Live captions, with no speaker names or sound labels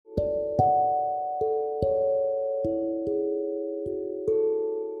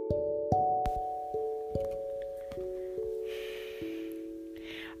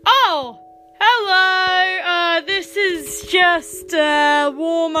Oh, hello. This is just a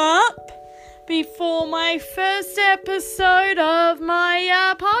warm-up before my first episode of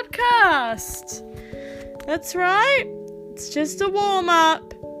my podcast. That's right. It's just a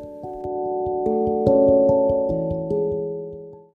warm-up.